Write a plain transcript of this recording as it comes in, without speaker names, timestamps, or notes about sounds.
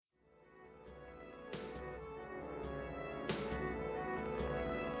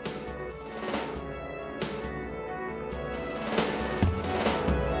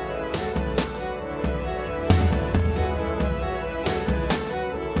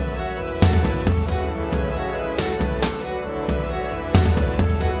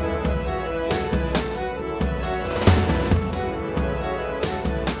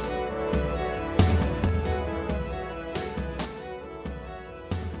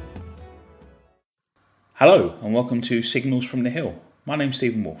Hello and welcome to Signals from the Hill. My name's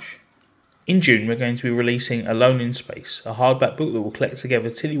Stephen Walsh. In June we're going to be releasing Alone in Space, a hardback book that will collect together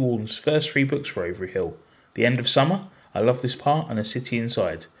Tillie Walden's first 3 books for Avery Hill: The End of Summer, I Love This Part and A City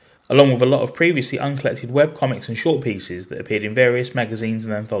Inside, along with a lot of previously uncollected web comics and short pieces that appeared in various magazines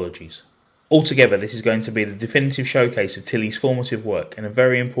and anthologies. Altogether, this is going to be the definitive showcase of Tillie's formative work and a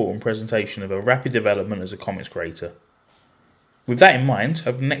very important presentation of her rapid development as a comics creator. With that in mind,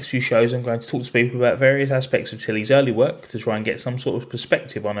 over the next few shows I'm going to talk to people about various aspects of Tillie's early work to try and get some sort of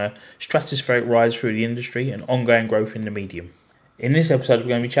perspective on her stratospheric rise through the industry and ongoing growth in the medium. In this episode we're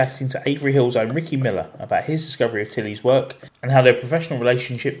going to be chatting to Avery Hill's own Ricky Miller about his discovery of Tillie's work and how their professional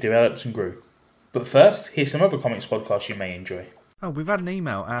relationship develops and grew. But first, here's some other comics podcasts you may enjoy. Oh, we've had an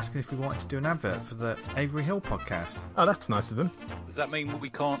email asking if we wanted to do an advert for the Avery Hill podcast. Oh, that's nice of them. Does that mean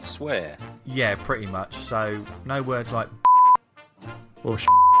we can't swear? Yeah, pretty much. So, no words like Or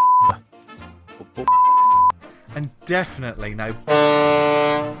and definitely no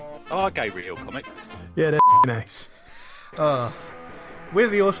I like Avery Hill comics. yeah, they're nice. We're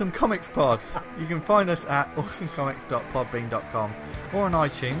the Awesome Comics Pod. You can find us at awesomecomics.podbean.com or on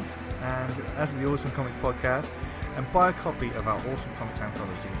iTunes and as the Awesome Comics Podcast, and buy a copy of our Awesome Comics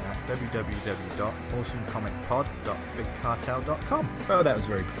Anthology at www.awesomecomicpod.bigcartel.com. Oh, that was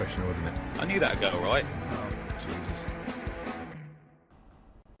very professional, wasn't it? I knew that'd go alright. Oh, Jesus.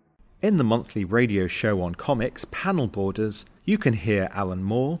 In the monthly radio show on comics, Panel Borders, you can hear Alan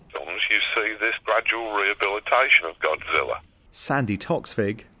Moore, films you see this gradual rehabilitation of Godzilla. Sandy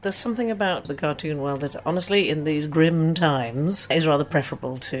Toksvig, There's something about the cartoon world that, honestly, in these grim times, is rather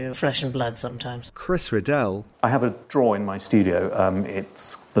preferable to flesh and blood sometimes. Chris Riddell, I have a drawer in my studio.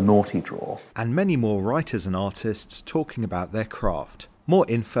 It's the naughty drawer. and many more writers and artists talking about their craft. More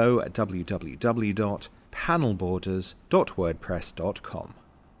info at www.panelborders.wordpress.com.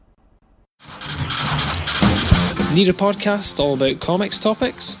 Need a podcast all about comics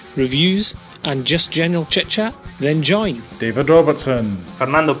topics, reviews, and just general chit-chat? Then join. David Robertson,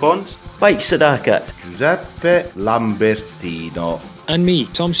 Fernando Pons, Mike Sadakat, Giuseppe Lambertino, And me,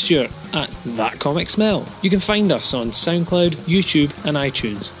 Tom Stewart, at That Comic Smell. You can find us on SoundCloud, YouTube, and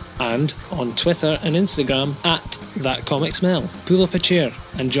iTunes, and on Twitter and Instagram at That Comic Smell. Pull up a chair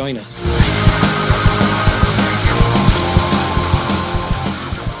and join us.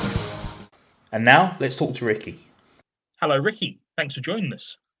 And now, let's talk to Ricky. Hello Ricky, thanks for joining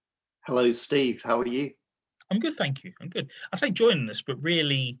us. Hello Steve, how are you? I'm good, thank you. I'm good. I say joining us, but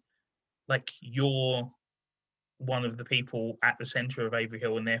really, like, you're one of the people at the centre of Avery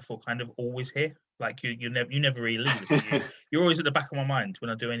Hill, and therefore kind of always here. Like you never really leave us. You're always at the back of my mind when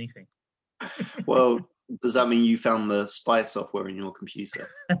I do anything. Well, does that mean you found the spy software in your computer?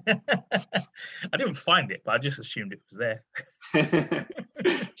 I didn't find it, but I just assumed it was there.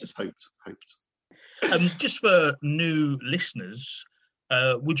 Just hoped. Just for new listeners,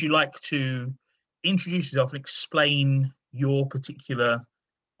 would you like to introduce yourself and explain your particular,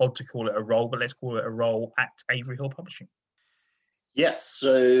 odd to call it a role, but let's call it a role at Avery Hill Publishing? Yes,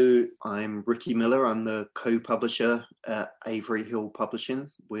 so I'm Ricky Miller. I'm the co-publisher at Avery Hill Publishing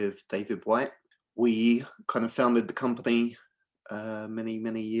with David White. We kind of founded the company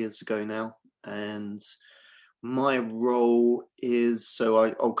many years ago now, and my role is,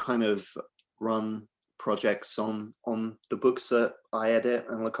 so I'll kind of run projects on the books that I edit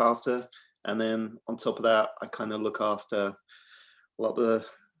and look after, and then on top of that I kind of look after a lot of the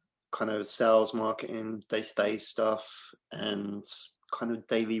kind of sales, marketing, day-to-day stuff and kind of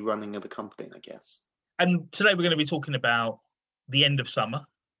daily running of the company, I guess. And today we're going to be talking about The End of Summer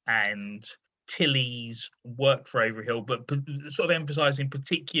and Tillie's work for Avery Hill, but sort of emphasising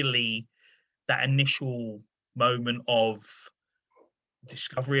particularly that initial moment of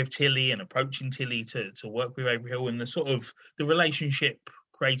discovery of Tillie and approaching Tillie to work with Avery Hill, and the sort of the relationship,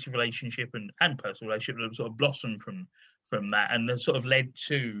 creative relationship and personal relationship that sort of blossomed from that, and that sort of led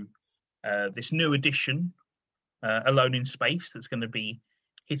to this new edition, Alone in Space, that's going to be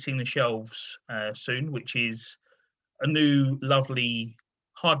hitting the shelves soon, which is a new lovely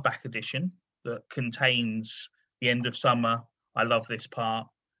hardback edition that contains The End of Summer, I Love This Part,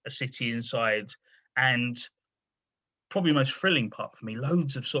 A City Inside, and probably the most thrilling part for me,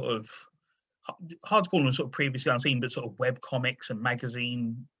 loads of sort of, hard to call them sort of previously unseen, but sort of web comics and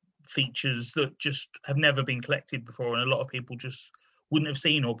magazine features that just have never been collected before, and a lot of people just wouldn't have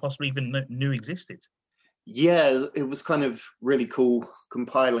seen or possibly even knew existed. Yeah, it was kind of really cool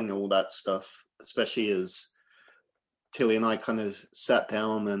compiling all that stuff, especially as Tillie and I kind of sat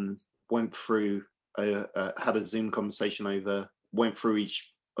down and went through, had a Zoom conversation went through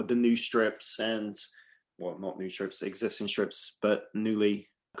each of the new strips and, well, not new strips, existing strips, but newly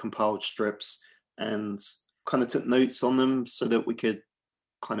compiled strips, and kind of took notes on them so that we could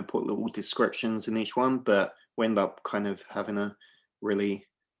kind of put little descriptions in each one, but we ended up kind of having a really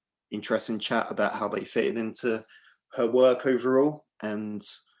interesting chat about how they fitted into her work overall, and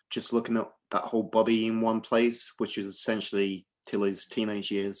just looking at that whole body in one place, which is essentially Tilly's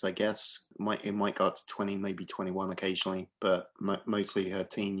teenage years, I guess. It might go up to 20, maybe 21 occasionally, but mostly her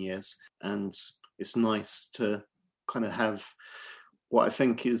teen years. And it's nice to kind of have what I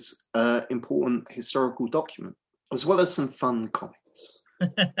think is an important historical document, as well as some fun comics.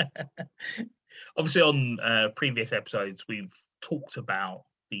 Obviously, on previous episodes, we've talked about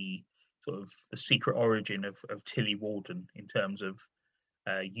the sort of the secret origin of Tilly Walden in terms of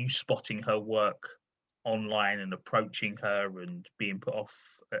you spotting her work online and approaching her and being put off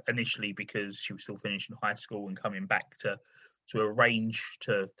initially because she was still finishing high school and coming back to arrange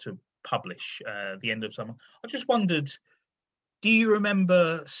to publish The End of Summer. I just wondered, do you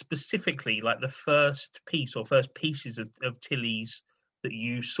remember specifically like the first piece or first pieces of Tilly's that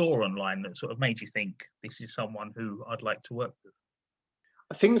you saw online that sort of made you think this is someone who I'd like to work with?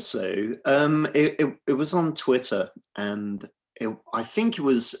 I think so. It was on Twitter, and I think it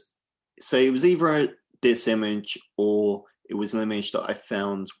was either this image or it was an image that I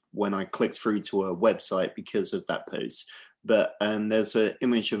found when I clicked through to a website because of that post. But there's an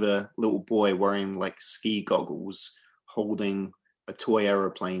image of a little boy wearing like ski goggles, holding a toy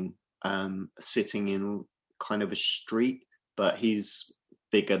aeroplane, sitting in kind of a street, but he's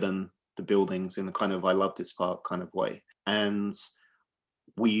bigger than the buildings in the kind of I love this park kind of way. And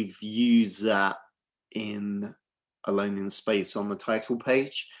we've used that in Alone in Space on the title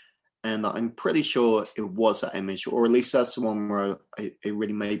page. And I'm pretty sure it was that image, or at least that's the one where it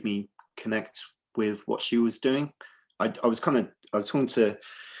really made me connect with what she was doing. I was talking to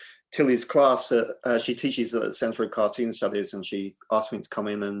Tilly's class. She teaches at the Centre of Cartoon Studies, and she asked me to come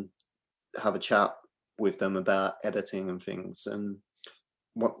in and have a chat with them about editing and things. And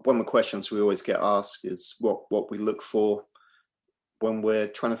one of the questions we always get asked is what we look for when we're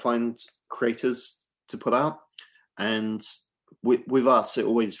trying to find creators to put out. And with us, it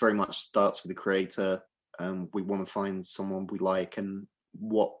always very much starts with the creator. We want to find someone we like, and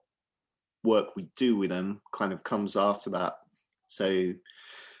what work we do with them kind of comes after that. So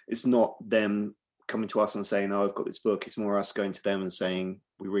it's not them coming to us and saying, "Oh, I've got this book." It's more us going to them and saying,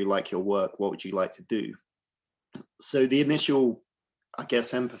 "We really like your work. What would you like to do?" So the initial, I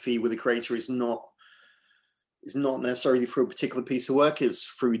guess, empathy with the creator is not necessarily through a particular piece of work. It's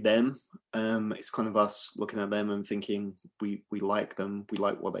through them. It's kind of us looking at them and thinking we like them, we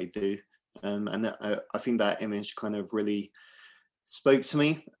like what they do. And I think that image kind of really spoke to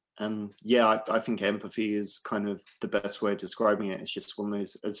me. And yeah, I think empathy is kind of the best way of describing it. It's just one of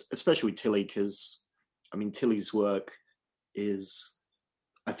those, especially with Tilly, because I mean, Tilly's work is,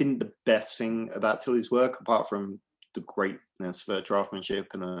 I think the best thing about Tilly's work, apart from the greatness of her draftsmanship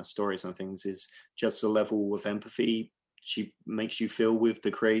and her stories and things, is just the level of empathy she makes you feel with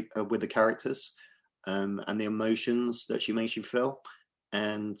the characters, and the emotions that she makes you feel.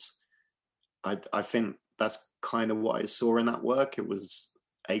 And I think that's kind of what I saw in that work. It was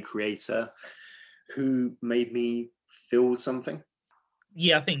a creator who made me feel something.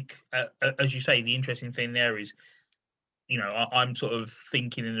 Yeah, I think, as you say, the interesting thing there is, you know, I'm sort of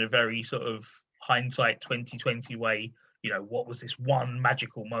thinking in a very sort of hindsight 2020 way, you know, what was this one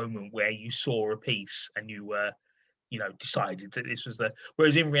magical moment where you saw a piece and you decided that this was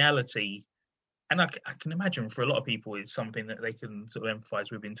whereas in reality, and I can imagine for a lot of people it's something that they can sort of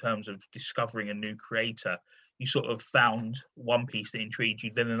empathize with in terms of discovering a new creator. You sort of found one piece that intrigued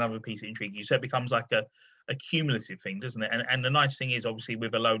you, then another piece that intrigued you, so it becomes like a cumulative thing, doesn't it? And the nice thing is, obviously,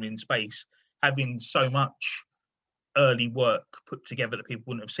 with Alone in Space, having so much early work put together that people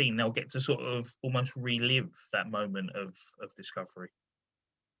wouldn't have seen, they'll get to sort of almost relive that moment of discovery.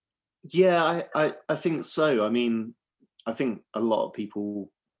 Yeah, I think so. I mean, I think a lot of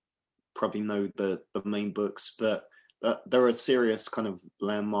people probably know the main books, but there are serious kind of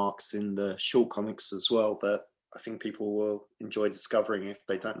landmarks in the short comics as well that I think people will enjoy discovering if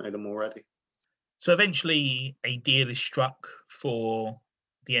they don't know them already. So eventually a deal is struck for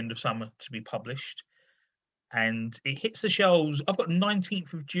The End of Summer to be published, and it hits the shelves. I've got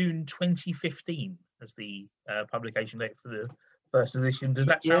 19th of June 2015 as the publication date for the first edition. Does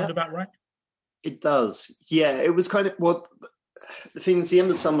that sound about right? It does. Yeah, it was kind of the thing is, The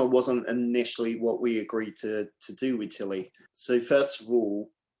End of Summer wasn't initially what we agreed to do with Tilly. So first of all,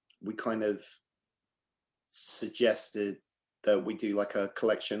 we kind of suggested that we do like a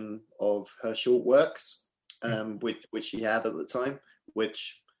collection of her short works, which she had at the time,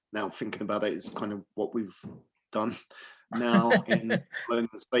 which now thinking about it is kind of what we've done. now in Alone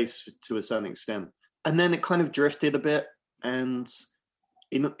in Space to a certain extent. And then it kind of drifted a bit. And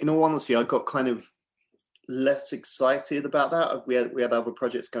in all honesty, I got kind of less excited about that. We had other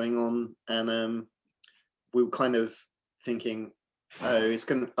projects going on, and we were kind of thinking, oh,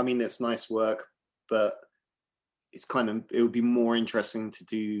 it's nice work, but it would be more interesting to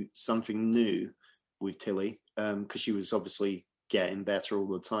do something new with Tilly, because she was obviously getting better all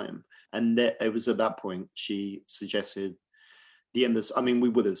the time. And it was at that point she suggested the end of, we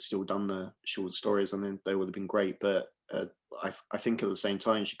would have still done the short stories, and then they would have been great, but I think at the same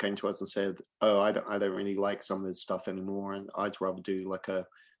time she came to us and said, oh, I don't really like some of this stuff anymore, and I'd rather do like a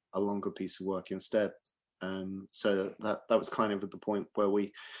longer piece of work instead. So that was kind of at the point where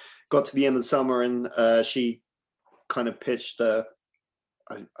we got to the end of summer, and she kind of pitched I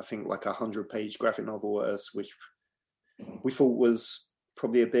think like 100-page graphic novel at us, which we thought was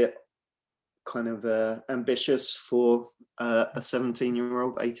probably a bit kind of ambitious for a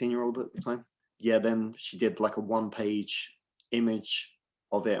 17-year-old, 18-year-old at the time. Yeah, then she did like a 1-page image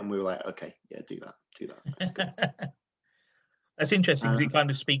of it, and we were like, okay, yeah, do that. That's good. That's interesting, because it kind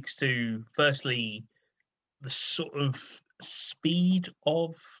of speaks to, firstly, the sort of speed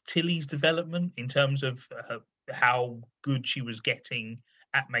of Tilly's development in terms of how good she was getting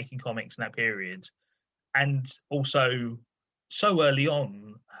at making comics in that period, and also so early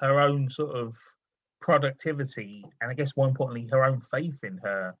on, her own sort of productivity, and I guess more importantly, her own faith in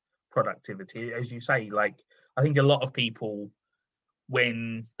her productivity. As you say, like, I think a lot of people,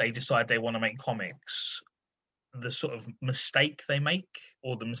 when they decide they want to make comics, the sort of mistake they make,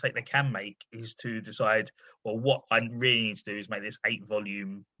 or the mistake they can make, is to decide, well, what I really need to do is make this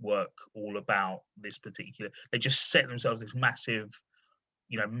 8-volume work all about this particular. They just set themselves this massive,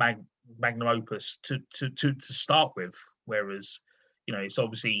 magnum opus to start with. Whereas, it's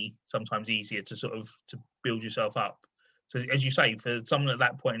obviously sometimes easier to sort of to build yourself up. So, as you say, for someone at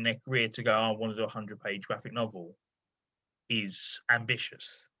that point in their career to go, I want to do a 100-page graphic novel, is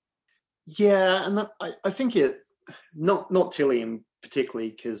ambitious. Yeah, and I think it, not Tilly in particularly,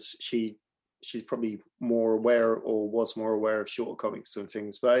 because she's probably more aware, or was more aware, of short comics and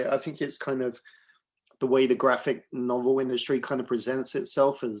things. But I think it's kind of the way the graphic novel industry kind of presents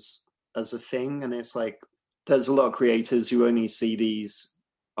itself as a thing, and it's like there's a lot of creators who only see these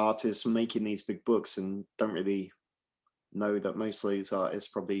artists making these big books and don't really know that most of these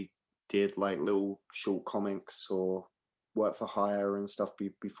artists probably did like little short comics or work for hire and stuff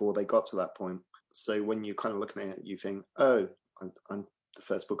before they got to that point. So when you're kind of looking at it, you think, oh, I'm the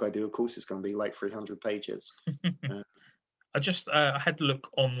first book I do, of course, is going to be like 300 pages. I had to look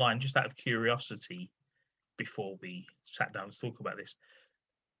online just out of curiosity before we sat down to talk about this.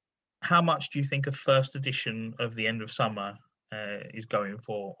 How much do you think a first edition of The End of Summer is going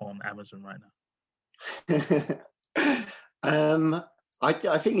for on Amazon right now?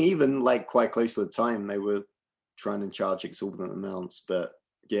 I think even like quite close to the time they were trying to charge exorbitant amounts, but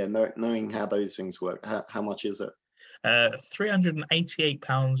yeah, knowing how those things work, how much is it?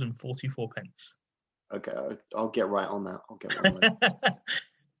 £388.44. Okay, I'll get right on that.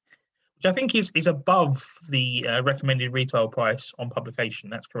 Which I think is above the recommended retail price on publication.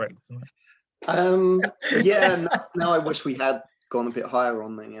 That's correct, isn't it? Yeah. Now I wish we had gone a bit higher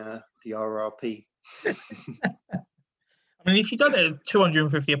on the RRP. I mean, if you'd done it at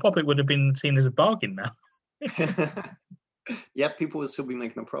 $250 a pop, it would have been seen as a bargain now. Yeah, people would still be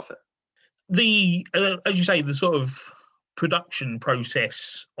making a profit. The as you say, the sort of production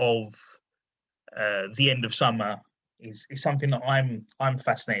process of The End of Summer is something that I'm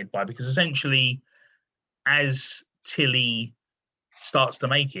fascinated by, because essentially, as Tilly starts to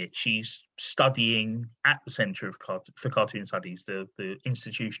make it, she's studying at the Centre for Cartoon Studies, the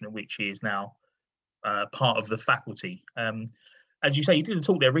institution at which she is now part of the faculty. As you say, you did a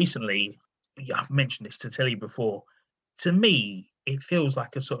talk there recently. Yeah, I've mentioned this to Tilly before. To me, it feels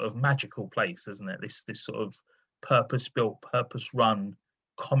like a sort of magical place, doesn't it? This sort of purpose-built, purpose-run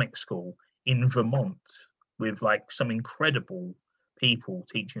comic school in Vermont with like some incredible people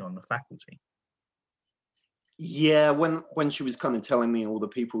teaching on the faculty. Yeah, when she was kind of telling me all the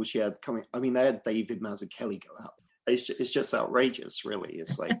people she had coming, I mean, they had David Mazzucchelli go out. It's just outrageous, really.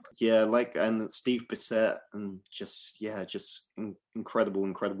 It's like, yeah, like, and Steve Bissett, and just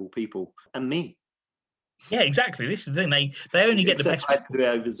incredible people, and me. Yeah, exactly. This is the thing. They only get the best. I had to do it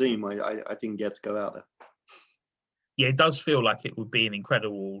over Zoom. I didn't get to go out there. Yeah, it does feel like it would be an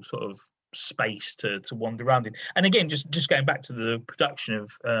incredible sort of space to wander around in. And again, just going back to the production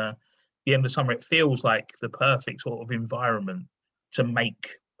of The End of Summer, it feels like the perfect sort of environment to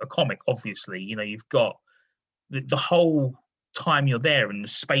make a comic. Obviously, you've got the whole time you're there, and the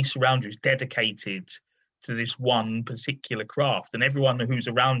space around you is dedicated to this one particular craft, and everyone who's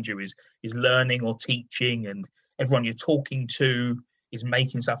around you is learning or teaching, and everyone you're talking to is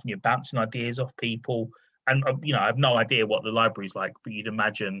making stuff, and you're bouncing ideas off people. And I have no idea what the library's like, but you'd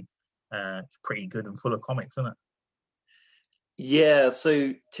imagine it's pretty good and full of comics, isn't it? Yeah,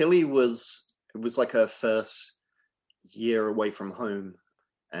 so Tilly it was like her first year away from home,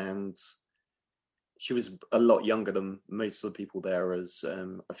 and she was a lot younger than most of the people there, as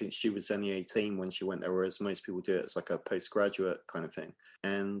I think she was only 18 when she went there, whereas most people do it as like a postgraduate kind of thing.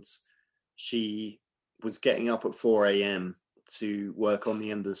 And she was getting up at 4 a.m. to work on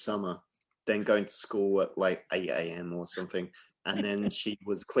the end of the summer, then going to school at like 8 a.m. or something. And then she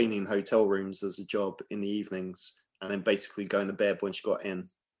was cleaning hotel rooms as a job in the evenings, and then basically going to bed when she got in.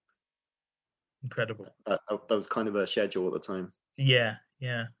 Incredible. That was kind of her schedule at the time. Yeah.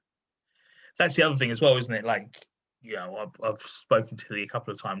 That's the other thing as well, isn't it? Like, I've spoken to Tilly a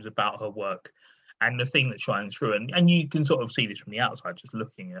couple of times about her work, and the thing that shines through, and you can sort of see this from the outside, just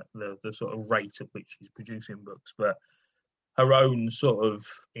looking at the sort of rate at which she's producing books, but her own sort of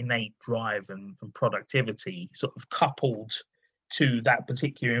innate drive and productivity sort of coupled to that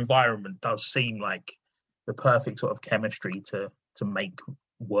particular environment does seem like the perfect sort of chemistry to make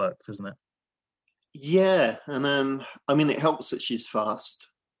work, doesn't it? Yeah, and I mean, it helps that she's fast.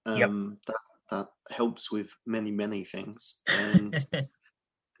 Yep. That helps with many things. And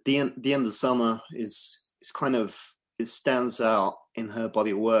the end of summer is kind of, it stands out in her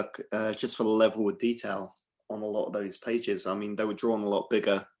body of work just for the level of detail on a lot of those pages. I mean, they were drawn a lot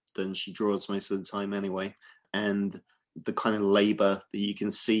bigger than she draws most of the time anyway, and the kind of labor that you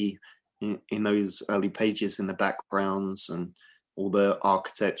can see in those early pages in the backgrounds and all the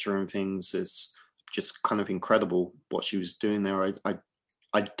architecture and things is just kind of incredible what she was doing there.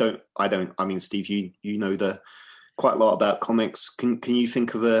 I mean, Steve, you know quite a lot about comics. Can you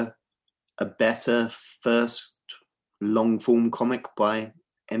think of a better first long form comic by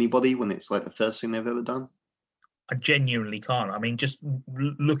anybody when it's like the first thing they've ever done? I genuinely can't. I mean, just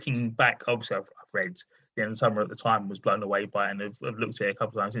looking back, obviously I've read The End of Summer at the time, was blown away by it, and I've looked at it a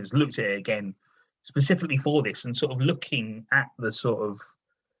couple of times since, looked at it again specifically for this, and sort of looking at the sort of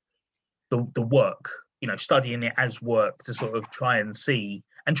the work, studying it as work to sort of try and see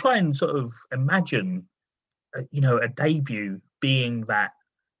and try and sort of imagine, a debut being that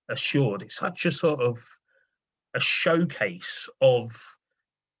assured. It's such a sort of a showcase of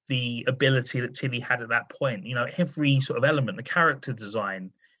the ability that Tilly had at that point. Every sort of element, the character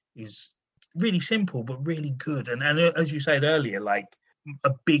design is really simple but really good. And as you said earlier, like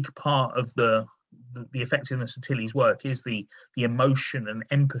a big part of the effectiveness of Tilly's work is the emotion and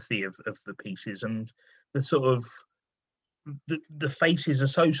empathy of the pieces, and the sort of the faces are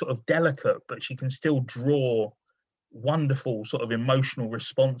so sort of delicate, but she can still draw wonderful sort of emotional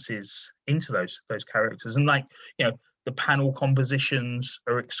responses into those characters. And the panel compositions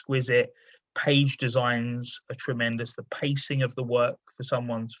are exquisite, page designs are tremendous, the pacing of the work for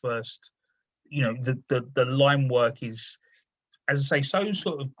someone's first, the line work is, as I say, so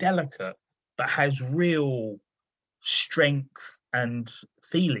sort of delicate, but has real strength and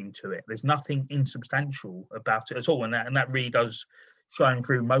feeling to it. There's nothing insubstantial about it at all, and that really does shine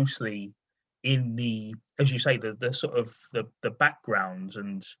through mostly in the, as you say, the sort of the backgrounds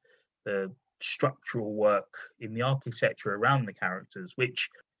and the structural work in the architecture around the characters, which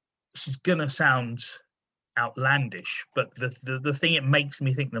is gonna sound outlandish, but the thing it makes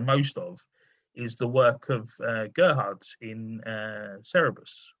me think the most of is the work of Gerhard in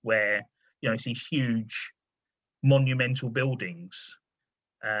Cerebus, where it's these huge monumental buildings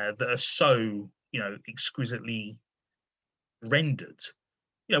that are so exquisitely rendered,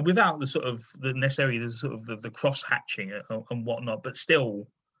 without the cross hatching and whatnot, but still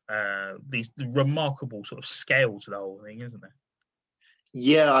these remarkable sort of scale to the whole thing, isn't there?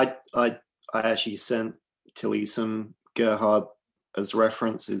 Yeah, I actually sent Tilly some Gerhard as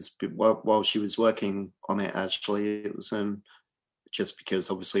references while she was working on it. Actually, it was just because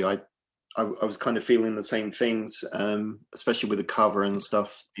obviously I was kind of feeling the same things, especially with the cover and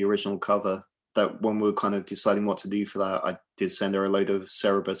stuff, the original cover, that when we were kind of deciding what to do for that, I did send her a load of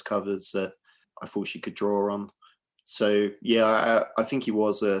Cerebus covers that I thought she could draw on. So yeah, I think he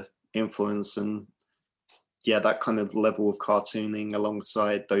was a influence, and yeah, that kind of level of cartooning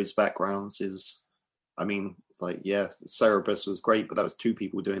alongside those backgrounds is, I mean, Cerebus was great, but that was two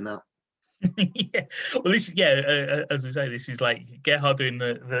people doing that. Yeah, well, this is, as we say, this is like Gerhard doing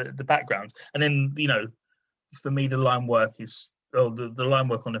the background, and then for me the line work is, the line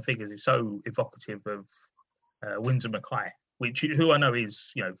work on the figures is so evocative of Winsor Mackay, who I know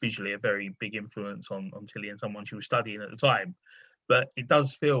is visually a very big influence on Tilly and someone she was studying at the time. But it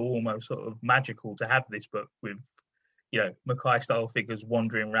does feel almost sort of magical to have this book with, Mackay style figures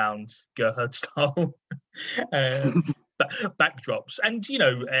wandering around Gerhard style backdrops. And,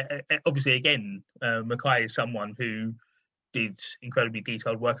 obviously, again, Mackay is someone who did incredibly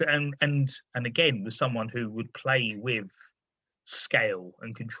detailed work and again was someone who would play with scale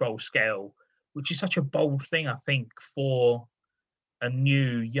and control scale, which is such a bold thing, I think, for a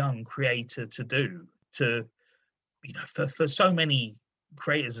new young creator to do. To, for so many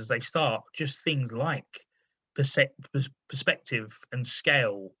creators as they start, just things like perspective and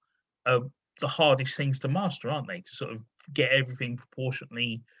scale are the hardest things to master, aren't they? To sort of get everything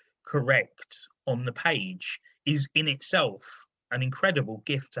proportionately correct on the page is in itself an incredible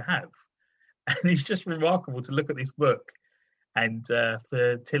gift to have. And it's just remarkable to look at this book and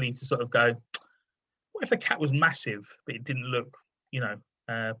for Tilly to sort of go, what if the cat was massive, but it didn't look,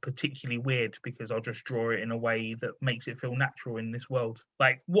 particularly weird because I'll just draw it in a way that makes it feel natural in this world.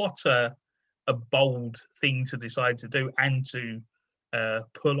 Like, what a bold thing to decide to do and to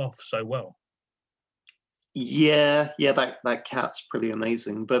pull off so well. Yeah, that cat's pretty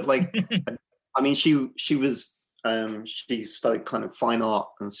amazing. But like, I mean, she studied kind of fine art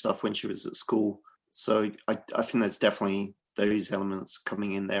and stuff when she was at school. So I think there's definitely those elements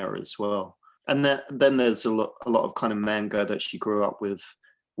coming in there as well. And then there's a lot of kind of manga that she grew up with,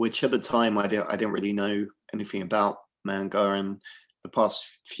 which at the time I didn't really know anything about manga. And the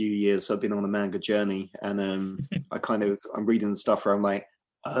past few years I've been on a manga journey, and I'm reading stuff where I'm like,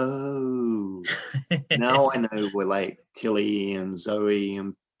 oh, now I know where like Tilly and Zoe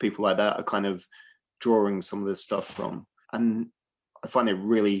and people like that are kind of drawing some of this stuff from. And I find it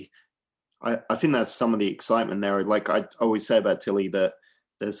really, I think that's some of the excitement there. Like I always say about Tilly, that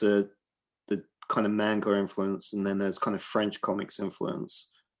there's the kind of manga influence, and then there's kind of French comics influence,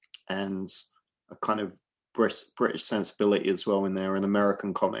 and a kind of British sensibility as well in there, and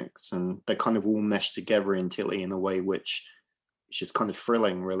American comics, and they kind of all mesh together in Tilly in a way which is just kind of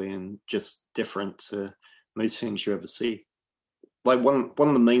thrilling, really, and just different to most things you ever see. Like one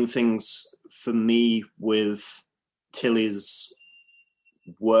of the main things for me with Tilly's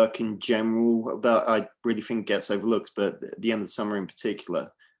work in general that I really think gets overlooked, but The End of Summer in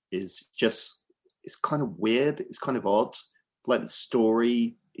particular, is just, it's kind of weird, it's kind of odd. Like the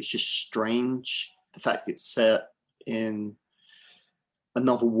story is just strange. The fact that it's set in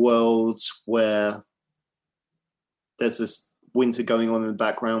another world where there's this winter going on in the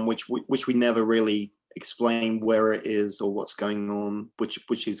background, which we never really explain where it is or what's going on,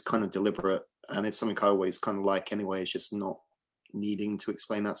 which is kind of deliberate. And it's something I always kind of like anyway. It's just not needing to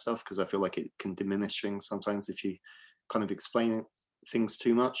explain that stuff, because I feel like it can diminish things sometimes if you kind of explain things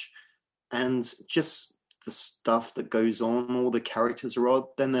too much. And just the stuff that goes on, all the characters are odd.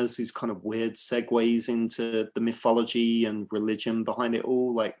 Then there's these kind of weird segues into the mythology and religion behind it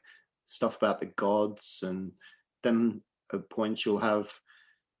all, like stuff about the gods. And then at points you'll have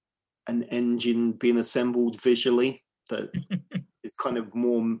an engine being assembled visually that is kind of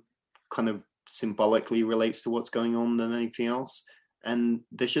more kind of symbolically relates to what's going on than anything else. And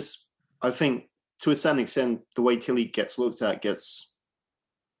there's just, I think to a certain extent, the way Tilly gets looked at gets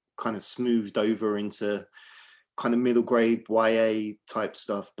kind of smoothed over into kind of middle grade YA type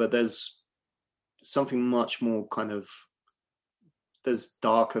stuff, but there's something much more kind of, there's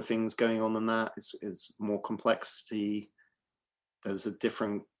darker things going on than that. It's more complexity. There's a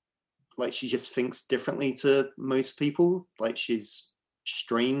different, like, she just thinks differently to most people. Like, she's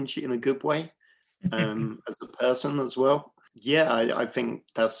strange in a good way, as a person as well. Yeah, I think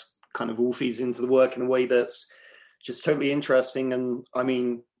that's kind of all feeds into the work in a way that's just totally interesting. And I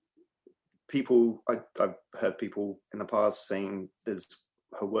mean, I've heard people in the past saying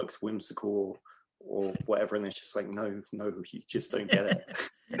her work's whimsical or whatever, and it's just like, no, you just don't get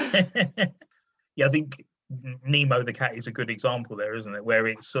it. Yeah, I think Nemo the cat is a good example there, isn't it? Where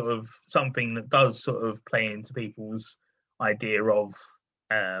it's sort of something that does sort of play into people's idea of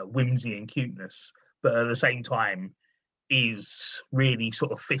whimsy and cuteness, but at the same time is really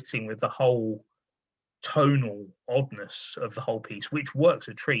sort of fitting with the whole tonal oddness of the whole piece, which works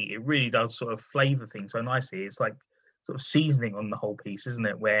a treat. It really does sort of flavour things so nicely. It's like sort of seasoning on the whole piece, isn't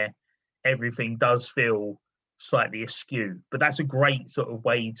it? Where everything does feel slightly askew, but that's a great sort of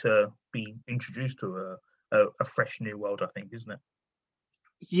way to be introduced to a fresh new world, I think, isn't it?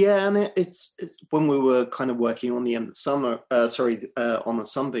 Yeah, and it's when we were kind of working on The End of Summer, on the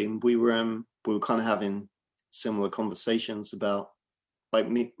Sunbeam, we were kind of having similar conversations about, like,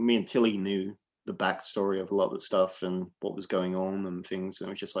 me and Tilly knew the backstory of a lot of the stuff and what was going on and things, and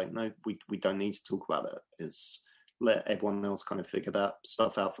it was just like, no, we don't need to talk about it. It's let everyone else kind of figure that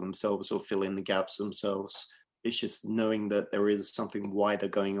stuff out for themselves or fill in the gaps themselves. it's just knowing that there is something wider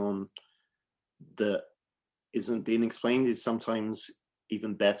going on that isn't being explained is sometimes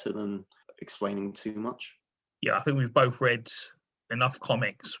even better than explaining too much. Yeah, I think we've both read enough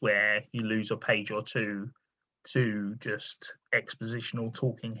comics where you lose a page or two to just expositional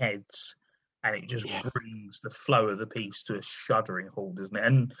talking heads, and it just brings the flow of the piece to a shuddering halt, doesn't it?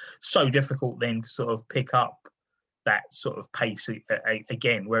 And so difficult then to sort of pick up that sort of pace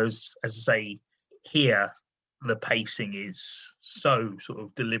again. Whereas, as I say, here the pacing is so sort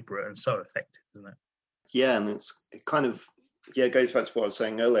of deliberate and so effective, isn't it? Yeah, and it kind of goes back to what I was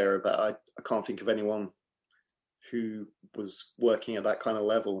saying earlier about I can't think of anyone who was working at that kind of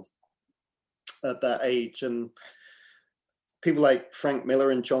level at that age. And people like Frank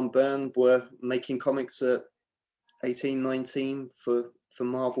Miller and John Byrne were making comics at 18, 19 for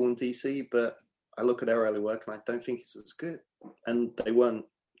Marvel and DC, but I look at their early work and I don't think it's as good. And they weren't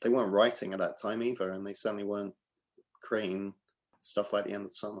writing at that time either, and they certainly weren't creating stuff like The End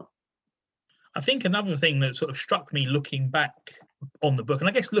of Summer. I think another thing that sort of struck me looking back on the book, and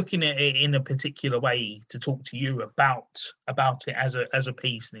I guess looking at it in a particular way to talk to you about it as a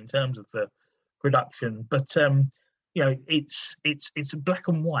piece and in terms of the production, but it's black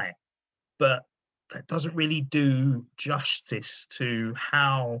and white, but that doesn't really do justice to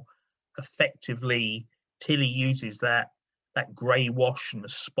how effectively Tilly uses that grey wash and the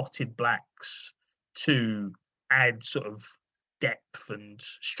spotted blacks to add sort of depth and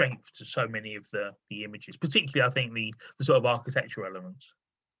strength to so many of the images, particularly I think the sort of architectural elements.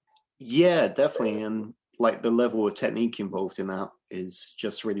 Yeah, definitely. And like the level of technique involved in that is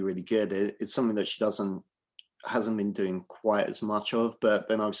just really, really good. It's something that she hasn't been doing quite as much of, but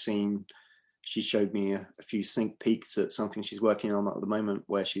then she showed me a few sneak peeks at something she's working on at the moment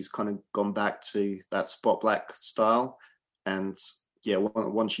where she's kind of gone back to that spot black style. And yeah,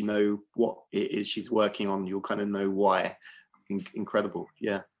 once you know what it is she's working on, you'll kind of know why. Incredible.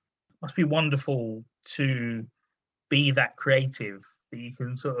 Yeah, must be wonderful to be that creative that you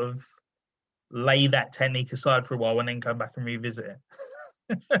can sort of lay that technique aside for a while and then come back and revisit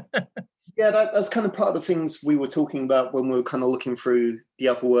it. Yeah, that's kind of part of the things we were talking about when we were kind of looking through the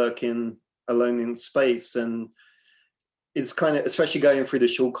other work in Alone in Space, and it's kind of, especially going through the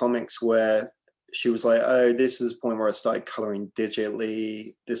short comics where she was like, oh, this is a point where I started coloring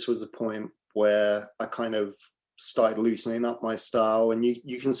digitally, this was a point where I kind of started loosening up my style, and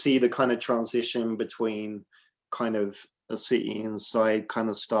you can see the kind of transition between kind of a City Inside kind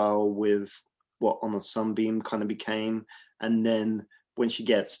of style with what On a Sunbeam kind of became, and then when she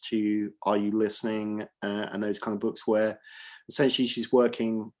gets to Are You Listening and those kind of books where essentially she's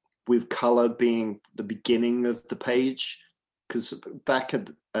working with color being the beginning of the page, because back at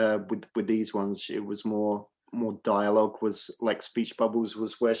with these ones it was more dialogue, was like speech bubbles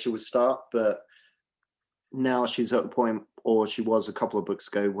was where she would start, but now she's at the point, or she was a couple of books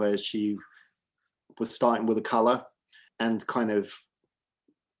ago, where she was starting with a color and kind of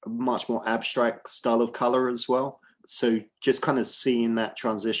a much more abstract style of color as well. So just kind of seeing that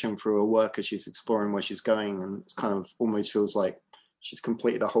transition through her work as she's exploring where she's going, and it's kind of almost feels like she's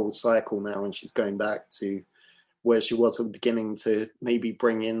completed the whole cycle now and she's going back to where she was at the beginning to maybe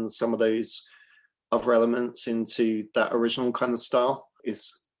bring in some of those other elements into that original kind of style.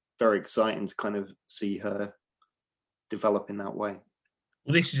 Is very exciting to kind of see her develop in that way.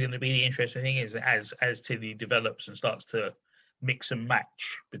 Well, this is going to be the interesting thing, is as Tilly develops and starts to mix and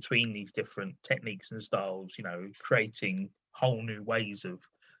match between these different techniques and styles, creating whole new ways of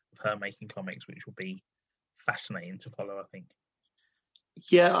her making comics, which will be fascinating to follow, I think.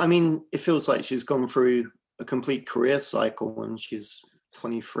 Yeah, I mean, it feels like she's gone through a complete career cycle and she's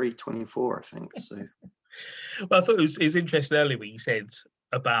 23, 24, I think. So, well, I thought it was interesting earlier when you said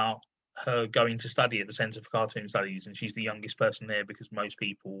about her going to study at the Centre for Cartoon Studies, and she's the youngest person there because most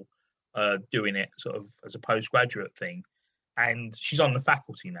people are doing it sort of as a postgraduate thing, and she's on the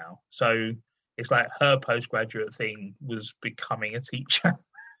faculty now, so it's like her postgraduate thing was becoming a teacher.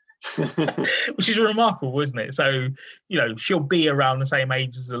 Which is remarkable, isn't it? So she'll be around the same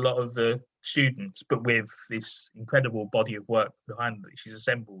age as a lot of the students, but with this incredible body of work behind her that she's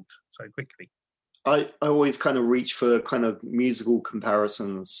assembled so quickly. I always kind of reach for kind of musical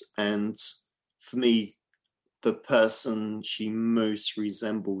comparisons, and for me, the person she most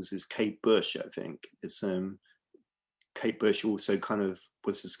resembles is Kate Bush, I think. It's Kate Bush also kind of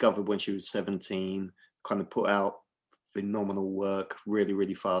was discovered when she was 17, kind of put out phenomenal work, really,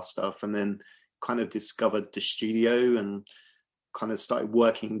 really fast stuff, and then kind of discovered the studio and kind of started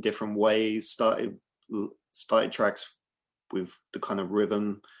working different ways, started tracks with the kind of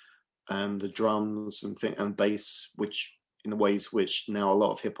rhythm and the drums and bass, which in the ways which now a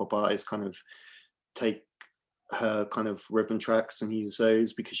lot of hip hop artists kind of take her kind of rhythm tracks and use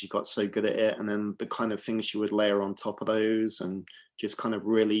those because she got so good at it, and then the kind of things she would layer on top of those, and just kind of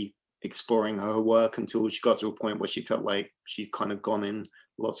really exploring her work until she got to a point where she felt like she'd kind of gone in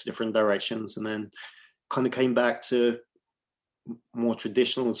lots of different directions, and then kind of came back to more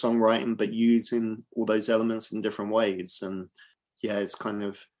traditional songwriting, but using all those elements in different ways. And yeah, it's kind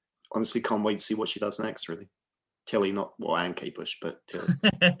of, honestly can't wait to see what she does next, really. Tilly, and Kate Bush, but Tilly.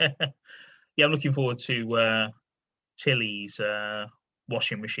 Yeah, I'm looking forward to Tilly's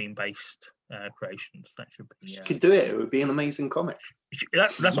washing machine based creations. That should be. She could do it. It would be an amazing comic.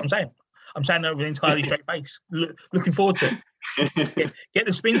 That's what I'm saying. I'm saying that with an entirely straight face. Looking forward to it. Get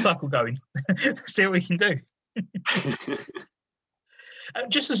the spin cycle going. See what we can do.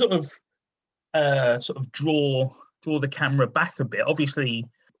 Just to sort of draw the camera back a bit. Obviously,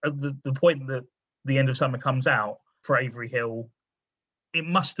 at the point that the End of Summer comes out for Avery Hill, it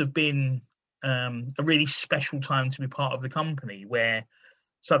must have been a really special time to be part of the company, where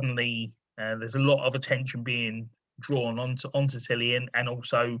suddenly there's a lot of attention being drawn onto Tilly and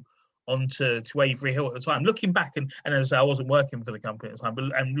also onto Avery Hill at the time. Looking back, and as I wasn't working for the company at the time, but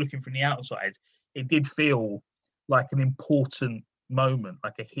and looking from the outside, it did feel like an important moment,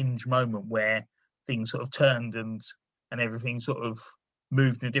 like a hinge moment where things sort of turned and everything sort of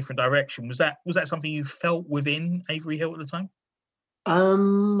moved in a different direction. Was that something you felt within Avery Hill at the time?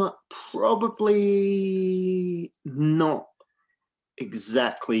 Probably not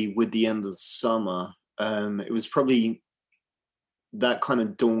exactly with the End of the Summer. It was probably that kind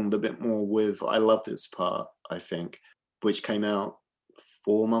of dawned a bit more with I Love This Part, I think, which came out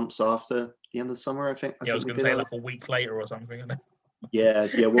 4 months after the End of the Summer, I think. I was going to say like a week later or something, isn't it? Yeah.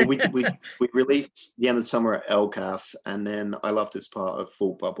 Well, we released the End of the Summer at LCAF, and then I Love This Part of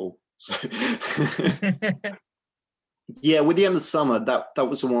Full Bubble. So yeah, with the End of the Summer, that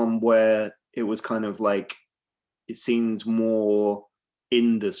was the one where it was kind of like it seemed more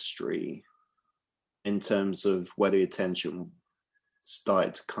industry in terms of where the attention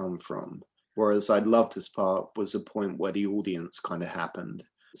started to come from. Whereas I Love This Part was a point where the audience kind of happened.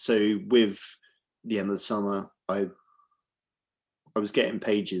 So with the End of the Summer, I was getting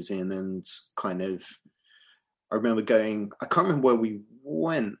pages in and kind of, I remember going, I can't remember where we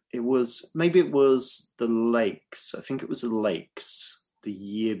went. It was the Lakes. I think it was the Lakes the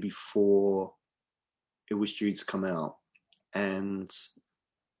year before it was due to come out. And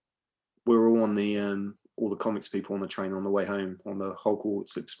we were all on all the comics people on the train on the way home on the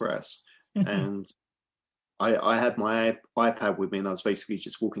Hogwarts Express. Mm-hmm. And I had my iPad with me, and I was basically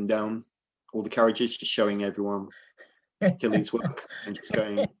just walking down all the carriages, just showing everyone Tilly's work and just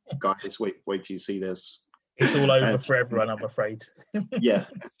going, guys, wait till you see this. It's all over for everyone, I'm afraid. Yeah.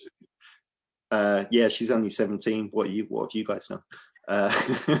 Yeah, she's only 17. What have you guys done?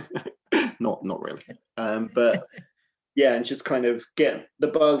 Not really. But yeah, and just kind of get the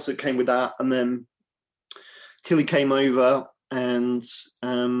buzz that came with that. And then Tilly came over, and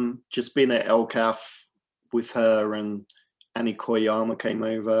just being at LCAF with her, and Annie Koyama came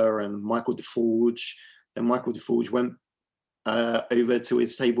over, and Michael DeForge. Then Michael DeForge went over to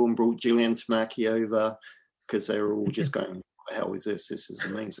his table and brought Julian Tamaki over, because they were all just going, what the hell is this? This is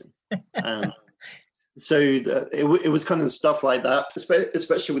amazing. So it was kind of stuff like that,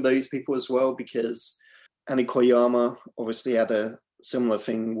 especially with those people as well, because Annie Koyama obviously had a similar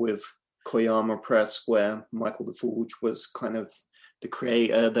thing with Koyama Press, where Michael DeForge was kind of the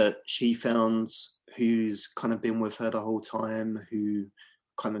creator that she found, who's kind of been with her the whole time, who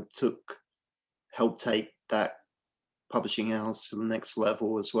kind of helped take that publishing house to the next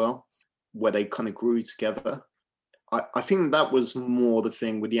level as well, where they kind of grew together. I think that was more the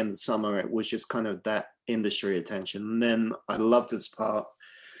thing with the End of the Summer. It was just kind of that industry attention. And then I Love This Part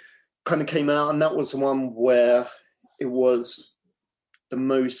kind of came out, and that was the one where it was the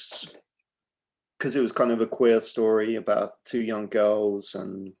most, because it was kind of a queer story about two young girls,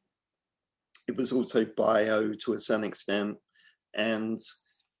 and it was also bio to a certain extent. And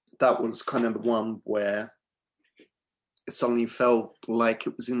that was kind of the one where it suddenly felt like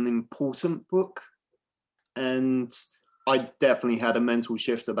it was an important book. And I definitely had a mental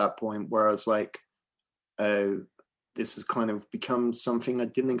shift at that point where I was like, oh, this has kind of become something I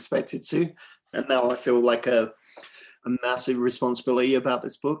didn't expect it to. And now I feel like a massive responsibility about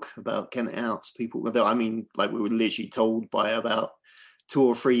this book, about getting it out to people. I mean, like, we were literally told by about 2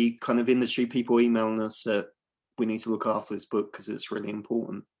 or 3 kind of industry people emailing us that we need to look after this book because it's really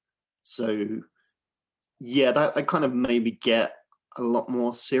important. So yeah, that kind of made me get a lot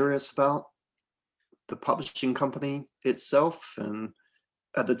more serious about the publishing company itself. And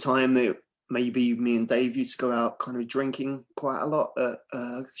at the time, it maybe me and Dave used to go out kind of drinking quite a lot at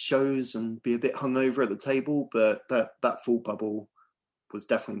shows and be a bit hungover at the table. But that Thought Bubble was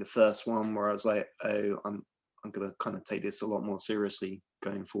definitely the first one where I was like, oh, I'm going to kind of take this a lot more seriously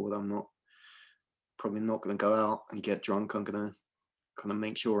going forward. I'm probably not going to go out and get drunk. I'm going to kind of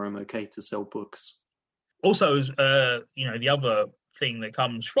make sure I'm okay to sell books. Also, the other thing that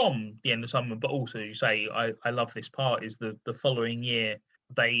comes from the end of summer, but also, as you say, I love this part, is the following year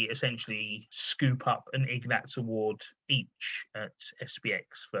they essentially scoop up an Ignatz Award each at SPX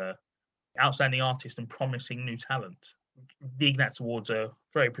for outstanding artist and promising new talent. The Ignatz Awards are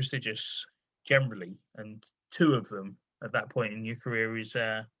very prestigious generally, and 2 of them at that point in your career is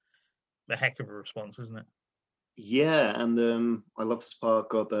a heck of a response, isn't it? Yeah, and I Love Spark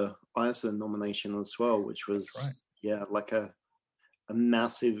got the Eisner nomination as well, which was like a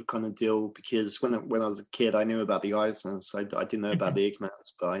massive kind of deal, because when I was a kid, I knew about the Eisners. I didn't know about the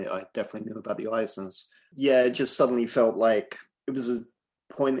Ignatz, but I definitely knew about the Eisners. Yeah, it just suddenly felt like it was a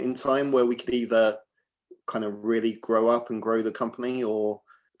point in time where we could either kind of really grow up and grow the company, or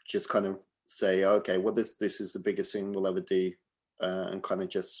just kind of say, okay, well, this is the biggest thing we'll ever do, and kind of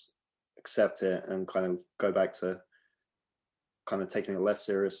just accept it and kind of go back to kind of taking it less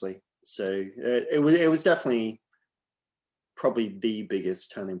seriously. So it was definitely probably the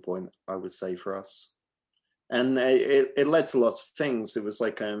biggest turning point, I would say, for us. And it led to lots of things. It was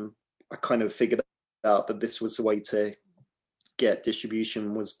like I kind of figured out that this was the way to get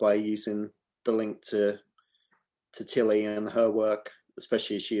distribution, was by using the link to Tilly and her work,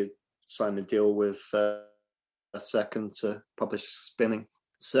 especially as she had signed the deal with a second to publish Spinning.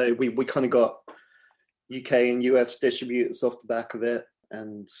 So we kind of got UK and US distributors off the back of it,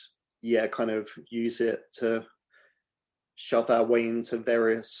 and kind of use it to shove our way into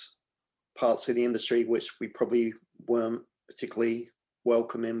various parts of the industry which we probably weren't particularly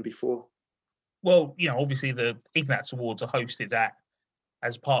welcome in before. Well, obviously the Ignatz Awards are hosted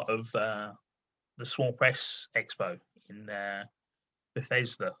as part of the Small Press Expo in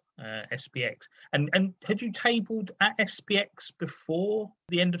Bethesda, SPX. And had you tabled at SPX before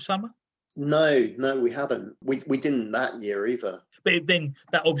the end of summer? No, we hadn't. We didn't that year either. But then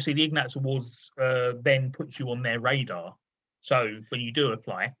that obviously the Ignatz Awards then puts you on their radar. So when you do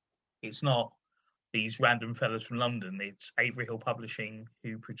apply, it's not these random fellas from London. It's Avery Hill Publishing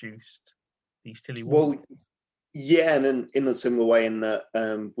who produced these Tilly Walden. Well, yeah, and then in a similar way in that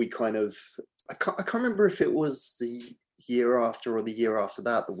we kind of, I can't remember if it was the year after or the year after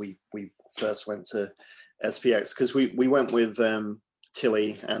that we first went to SPX, because we went with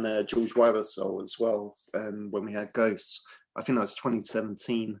Tilly and George Weathersall as well when we had Ghosts. I think that was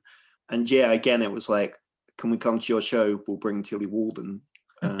 2017. And yeah, again, it was like, can we come to your show? We'll bring Tilly Walden.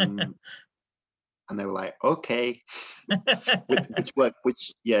 And they were like, okay.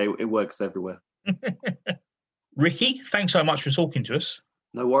 which it works everywhere. Ricky, thanks so much for talking to us.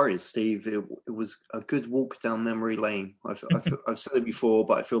 No worries, Steve. It was a good walk down memory lane. I've said it before,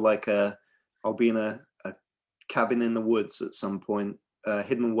 but I feel like I'll be in a cabin in the woods at some point,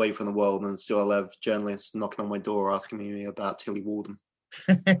 hidden away from the world, and still I'll have journalists knocking on my door asking me about Tilly Walden.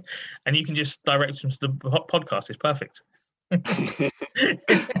 And you can just direct them to the podcast. It's perfect.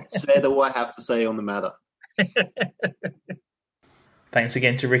 Say what I have to say on the matter. Thanks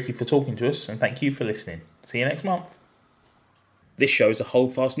again to Ricky for talking to us, and thank you for listening. See you next month. This show is a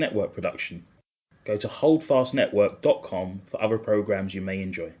Holdfast Network production. Go to holdfastnetwork.com for other programs you may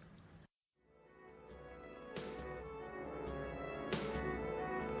enjoy.